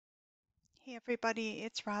Hey everybody,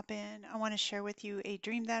 it's Robin. I want to share with you a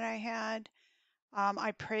dream that I had.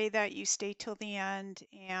 I pray that you stay till the end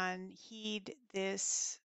and heed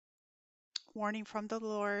this warning from the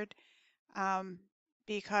Lord, um,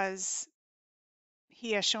 because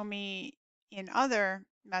He has shown me in other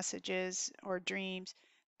messages or dreams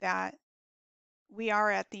that we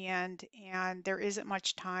are at the end and there isn't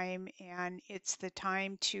much time, and it's the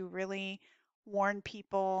time to really warn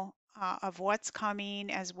people of what's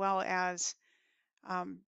coming, as well as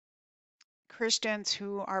um, Christians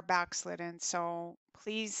who are backslidden. So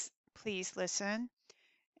please listen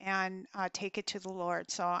and take it to the Lord.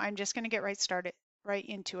 So I'm just going to get right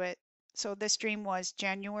into it. So this dream was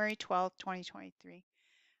January 12th, 2023.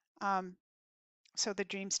 Um, so the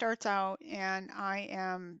dream starts out, and I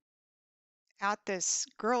am at this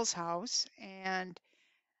girl's house, and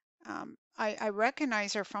I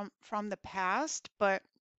recognize her from the past, but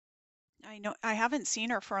I know I haven't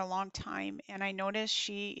seen her for a long time, and I notice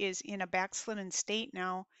she is in a backslidden state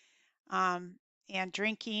now, um, and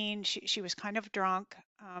drinking. She was kind of drunk,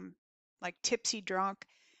 like tipsy drunk,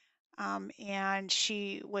 and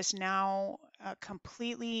she was now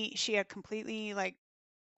she had completely like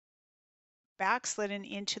backslidden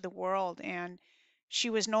into the world, and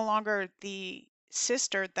she was no longer the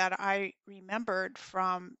sister that I remembered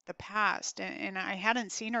from the past, and I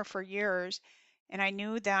hadn't seen her for years, and I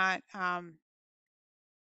knew that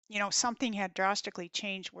something had drastically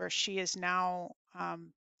changed where she is now.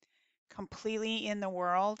 Completely in the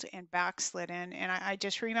world and backslidden. And I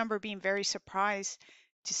just remember being very surprised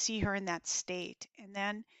to see her in that state. And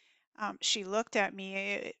then she looked at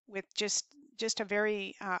me with just a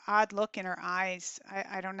very odd look in her eyes.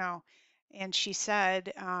 I don't know. And she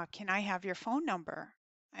said, "Can I have your phone number?"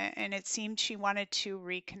 And it seemed she wanted to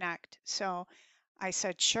reconnect. So I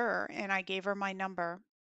said, "Sure." And I gave her my number.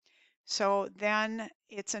 So then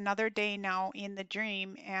it's another day now in the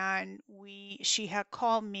dream, and she had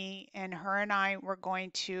called me, and her and I were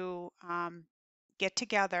going to get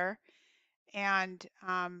together and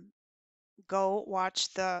go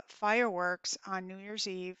watch the fireworks on New Year's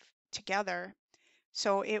Eve together.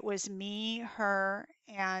 So it was me, her,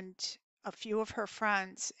 and a few of her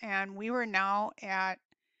friends, and we were now at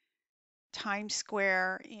Times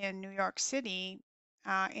Square in New York City,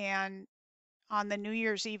 and on the New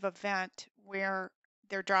Year's Eve event where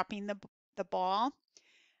they're dropping the ball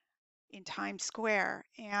in Times Square,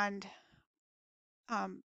 and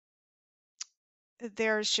um,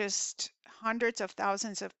 there's just hundreds of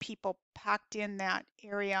thousands of people packed in that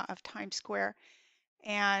area of Times Square,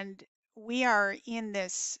 and we are in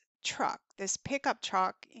this truck, this pickup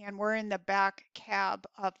truck, and we're in the back cab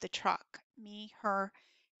of the truck, me, her,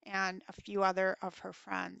 and a few other of her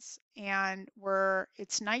friends. And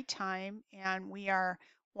it's nighttime, and we are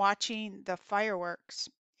watching the fireworks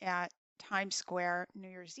at Times Square New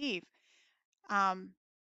Year's Eve. Um,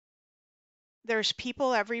 there's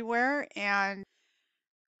people everywhere, and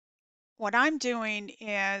what I'm doing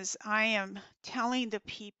is I am telling the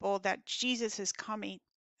people that Jesus is coming,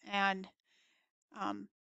 and um,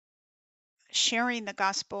 sharing the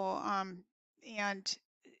gospel, and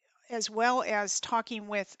as well as talking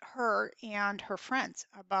with her and her friends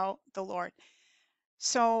about the Lord.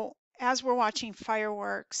 So as we're watching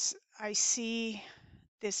fireworks, I see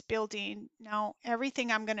this building. Now, everything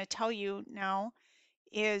I'm going to tell you now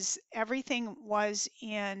is everything was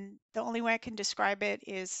in, the only way I can describe it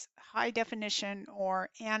is high definition or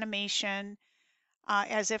animation,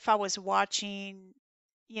 as if I was watching,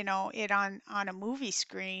 it on a movie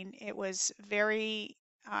screen. It was very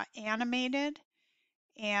animated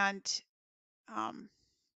and um,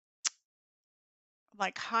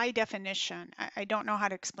 like high definition. I don't know how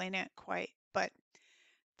to explain it quite, but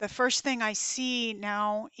the first thing I see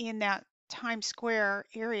now in that Times Square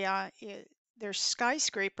area there's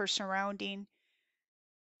skyscrapers surrounding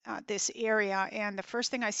this area, and the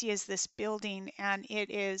first thing I see is this building, and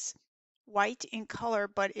it is white in color,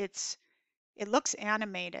 but it looks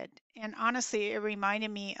animated. And honestly, it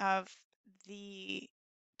reminded me of the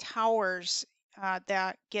towers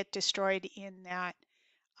that get destroyed in that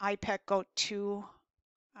iPet Goat 2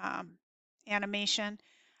 um, animation.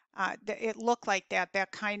 It looked like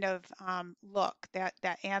that kind of look,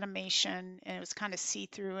 that animation, and it was kind of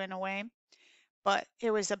see-through in a way. But it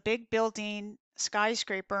was a big building,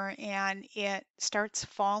 skyscraper, and it starts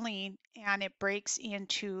falling, and it breaks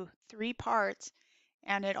into three parts,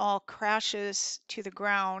 and it all crashes to the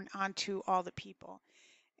ground onto all the people.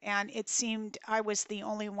 And it seemed I was the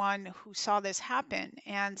only one who saw this happen.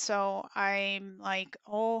 And so I'm like,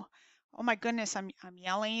 oh my goodness, I'm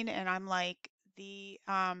yelling, and I'm like, the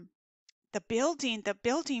building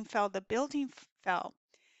fell, the building fell.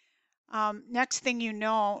 Next thing you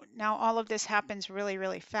know, now all of this happens really,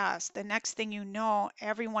 really fast. The next thing you know,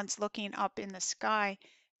 everyone's looking up in the sky,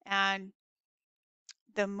 and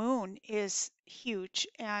the moon is huge,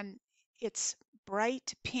 and it's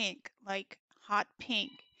bright pink, like hot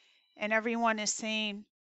pink. And everyone is saying,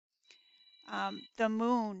 the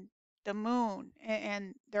moon, the moon.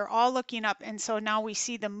 And they're all looking up. And so now we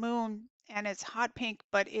see the moon, and it's hot pink,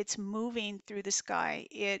 but it's moving through the sky.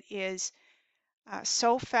 It is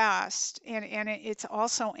so fast, and it's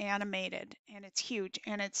also animated, and it's huge,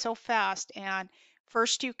 and it's so fast. And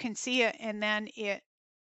first you can see it, and then it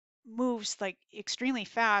moves like extremely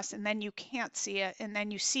fast, and then you can't see it, and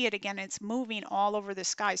then you see it again. It's moving all over the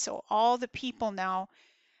sky. So all the people now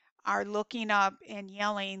are looking up and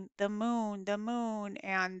yelling, the moon,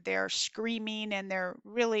 and they're screaming, and they're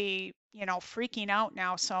really, freaking out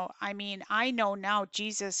now. So I mean, I know now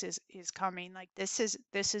Jesus is coming. Like this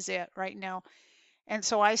is it right now. And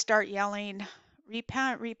so I start yelling,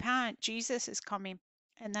 repent, repent, Jesus is coming.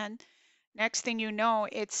 And then next thing you know,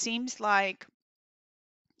 it seems like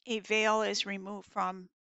a veil is removed from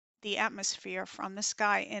the atmosphere, from the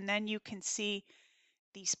sky, and then you can see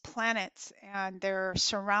these planets, and they're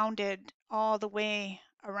surrounded all the way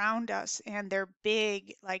around us, and they're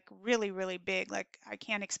big, like really, really big. Like I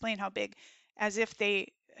can't explain how big, as if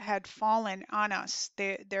they had fallen on us.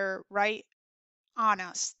 They're right on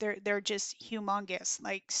us. They're just humongous,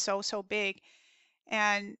 like so big.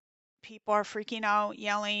 And people are freaking out,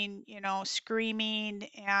 yelling, screaming.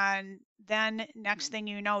 And then next thing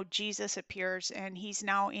you know, Jesus appears, and he's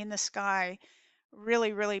now in the sky,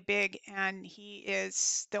 really, really big. And he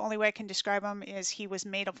is, the only way I can describe him is he was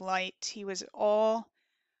made of light. He was all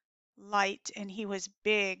light, and he was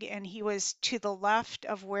big, and he was to the left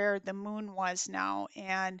of where the moon was now.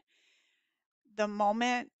 And the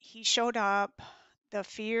moment he showed up, the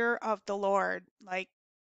fear of the Lord, like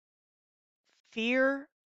fear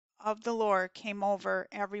of the Lord came over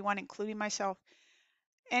everyone, including myself.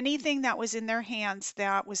 Anything that was in their hands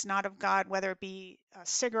that was not of God, whether it be a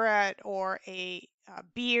cigarette or a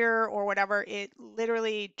beer or whatever, it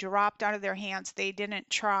literally dropped out of their hands. They didn't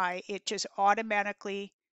try, it just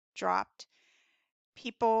automatically dropped.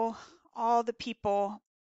 People, all the people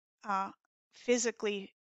uh,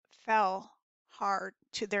 physically fell hard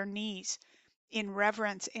to their knees in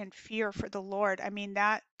reverence and fear for the Lord. I mean,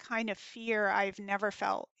 that kind of fear I've never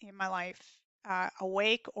felt in my life,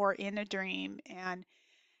 awake or in a dream. And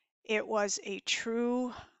it was a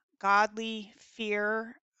true godly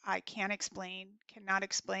fear I can't explain, cannot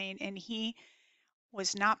explain. And he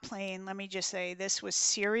was not playing. Let me just say, this was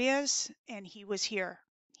serious, and he was here.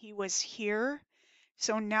 He was here.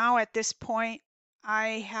 So now at this point,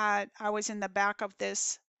 I was in the back of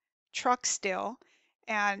this truck still,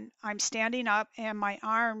 and I'm standing up, and my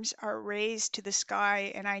arms are raised to the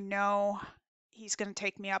sky, and I know he's going to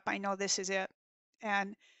take me up. I know this is it.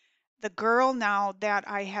 And the girl now that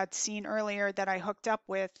I had seen earlier, that I hooked up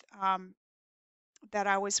with, that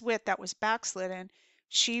I was with, that was backslidden,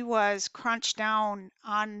 she was crunched down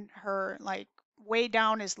on her, like way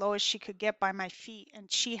down as low as she could get by my feet,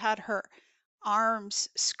 and she had her arms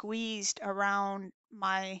squeezed around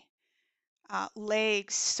my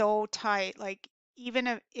legs so tight. Like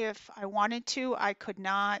even if I wanted to, I could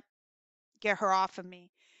not get her off of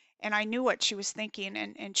me. And I knew what she was thinking,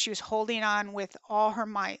 and she was holding on with all her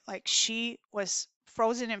might. Like she was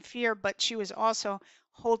frozen in fear, but she was also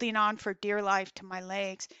holding on for dear life to my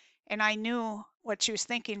legs. And I knew what she was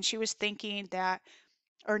thinking. She was thinking that,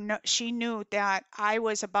 or no, she knew that I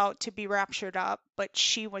was about to be raptured up, but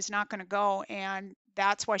she was not going to go. And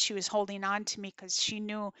that's why she was holding on to me, because she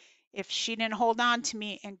knew if she didn't hold on to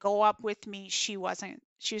me and go up with me, she was going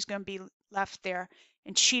to be left there.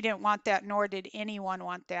 And she didn't want that, nor did anyone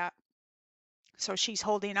want that. So she's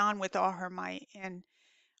holding on with all her might. And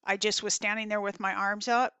I just was standing there with my arms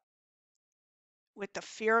up with the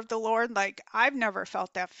fear of the Lord. Like I've never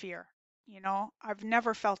felt that fear. I've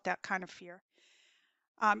never felt that kind of fear.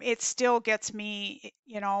 It still gets me,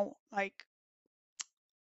 like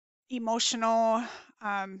emotional,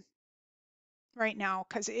 right now,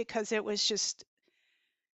 because it was just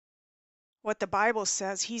what the Bible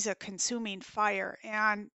says. He's a consuming fire,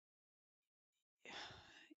 and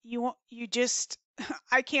you just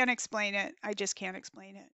I can't explain it. I just can't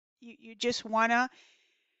explain it. You just wanna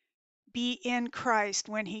be in Christ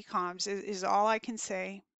when he comes is all I can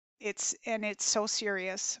say. It's so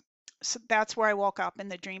serious. So that's where I woke up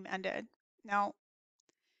and the dream ended. Now,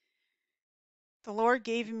 the Lord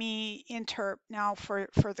gave me interp now for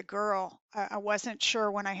the girl. I wasn't sure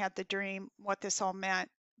when I had the dream what this all meant,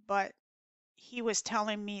 but he was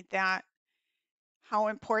telling me that how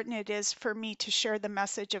important it is for me to share the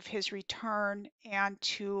message of his return and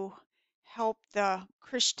to help the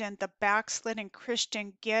backslidden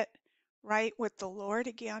Christian, get right with the Lord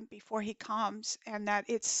again before he comes, and that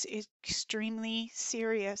it's extremely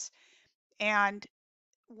serious. And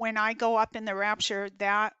when I go up in the rapture,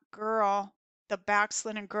 that girl, the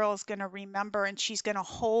backslidden girl, is going to remember, and she's going to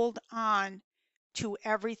hold on to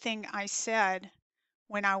everything I said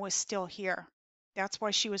when I was still here. That's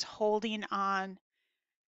why she was holding on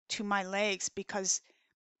to my legs, because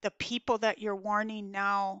the people that you're warning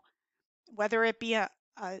now, whether it be a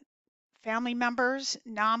family members,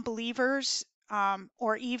 non-believers,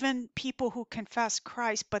 or even people who confess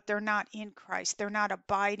Christ, but they're not in Christ, they're not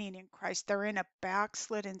abiding in Christ, they're in a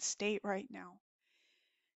backslidden state right now.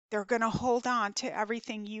 They're going to hold on to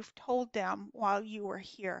everything you've told them while you were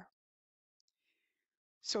here.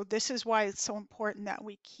 So this is why it's so important that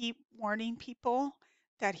we keep warning people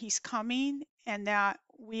that he's coming and that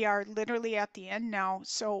we are literally at the end now.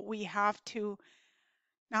 So we have to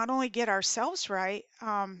not only get ourselves right,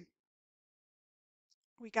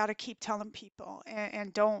 we got to keep telling people,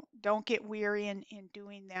 and don't get weary in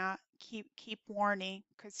doing that. Keep warning,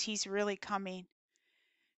 because he's really coming.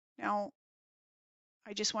 Now,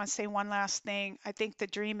 I just want to say one last thing. I think the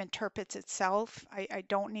dream interprets itself. I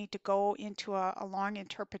don't need to go into a long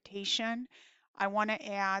interpretation. I want to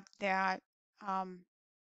add that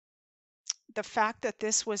the fact that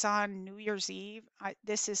this was on New Year's Eve,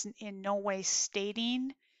 this is in no way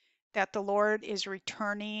stating that the Lord is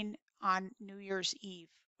returning on New Year's Eve,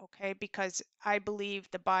 okay? Because I believe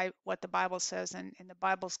what the Bible says, and the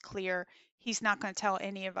Bible's clear. He's not going to tell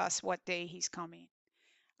any of us what day he's coming.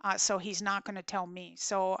 So he's not going to tell me.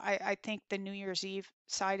 So I think the New Year's Eve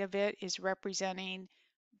side of it is representing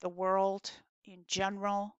the world in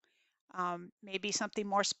general. Maybe something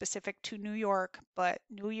more specific to New York, but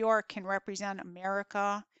New York can represent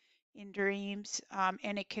America in dreams,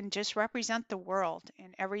 and it can just represent the world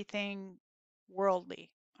and everything worldly.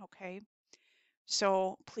 Okay,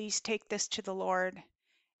 so please take this to the Lord,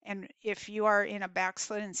 and if you are in a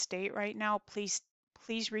backslidden state right now, please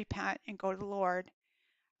repent and go to the Lord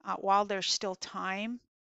while there's still time.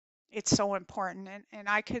 It's so important, and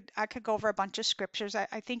I could go over a bunch of scriptures.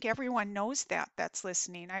 I think everyone knows that's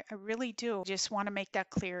listening. I really do. Just want to make that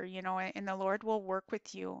clear, and the Lord will work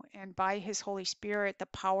with you, and by his Holy Spirit, the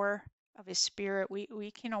power of his Spirit, we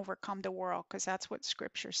can overcome the world, because that's what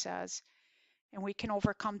scripture says. And we can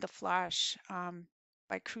overcome the flesh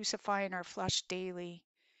by crucifying our flesh daily,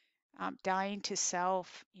 dying to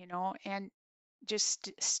self, and just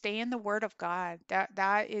stay in the word of God.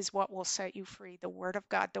 That is what will set you free. The word of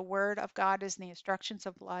God. The word of God is the instructions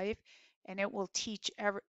of life, and it will teach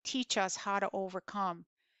us how to overcome.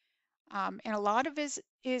 And a lot of it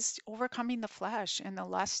is overcoming the flesh and the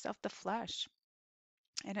lust of the flesh,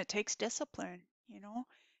 and it takes discipline,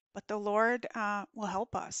 But the Lord will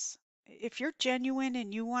help us. If you're genuine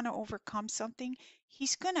and you want to overcome something,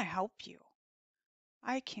 He's going to help you.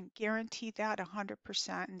 I can guarantee that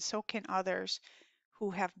 100%, and so can others who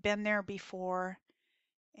have been there before.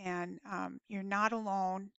 And you're not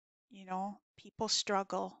alone. People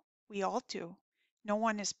struggle. We all do. No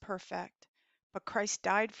one is perfect. But Christ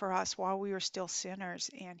died for us while we were still sinners,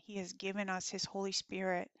 and he has given us his Holy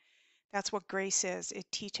Spirit. That's what grace is.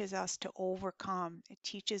 It teaches us to overcome. It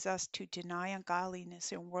teaches us to deny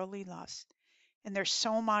ungodliness and worldly lust. And there's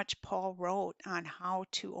so much Paul wrote on how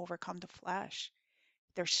to overcome the flesh.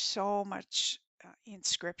 There's so much in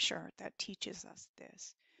Scripture that teaches us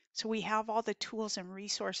this. So we have all the tools and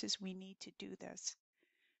resources we need to do this.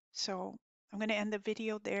 So I'm going to end the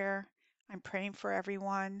video there. I'm praying for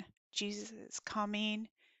everyone. Jesus is coming.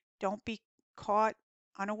 Don't be caught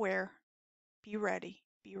unaware. Be ready.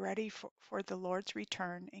 Be ready for the Lord's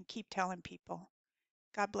return, and keep telling people.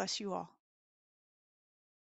 God bless you all.